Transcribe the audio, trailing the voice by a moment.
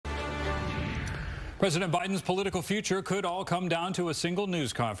President Biden's political future could all come down to a single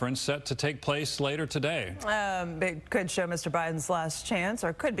news conference set to take place later today. It could show Mr. Biden's last chance,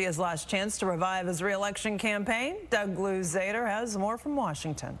 or could be his last chance to revive his re-election campaign. Doug Luzader has more from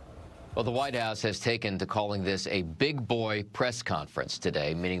Washington. Well, the White House has taken to calling this a big boy press conference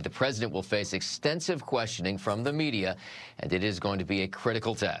today, meaning the president will face extensive questioning from the media, and it is going to be a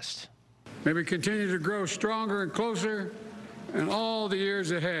critical test. May we continue to grow stronger and closer in all the years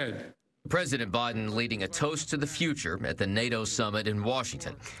ahead. President Biden leading a toast to the future at the NATO summit in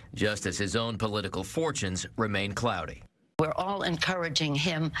Washington, just as his own political fortunes remain cloudy. We're all encouraging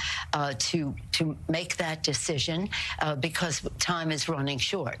him to make that decision because time is running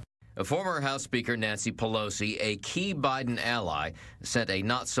short. Former House Speaker Nancy Pelosi, a key Biden ally, sent a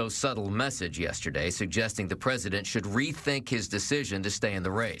not-so-subtle message yesterday suggesting the president should rethink his decision to stay in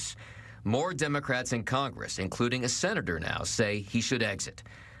the race. More Democrats in Congress, including a senator now, say he should exit.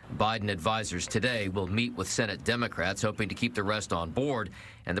 Biden advisors today will meet with Senate Democrats, hoping to keep the rest on board,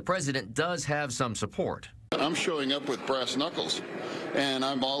 and the president does have some support. I'm showing up with brass knuckles, and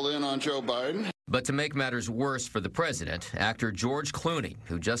I'm all in on Joe Biden. But to make matters worse for the president, actor George Clooney,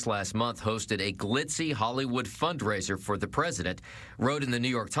 who just last month hosted a glitzy Hollywood fundraiser for the president, wrote in the New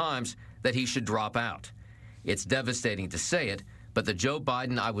York Times that he should drop out. It's devastating to say it, but the Joe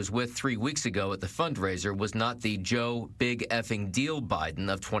Biden I was with 3 weeks ago at the fundraiser was not the Joe Big Effing Deal Biden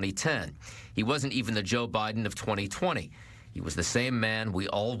of 2010. He wasn't even the Joe Biden of 2020. He was the same man we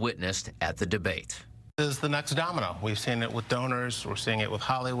all witnessed at the debate. Is the next domino. We've seen it with donors, we're seeing it with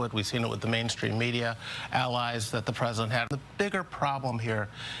Hollywood, we've seen it with the mainstream media allies that the president had. The bigger problem here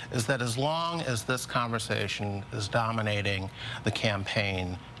is that as long as this conversation is dominating the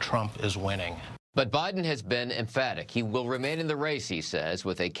campaign, Trump is winning. But Biden has been emphatic. He will remain in the race, he says,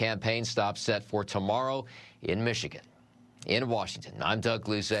 with a campaign stop set for tomorrow in Michigan. In Washington, I'm Doug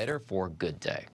Luzader for Good Day.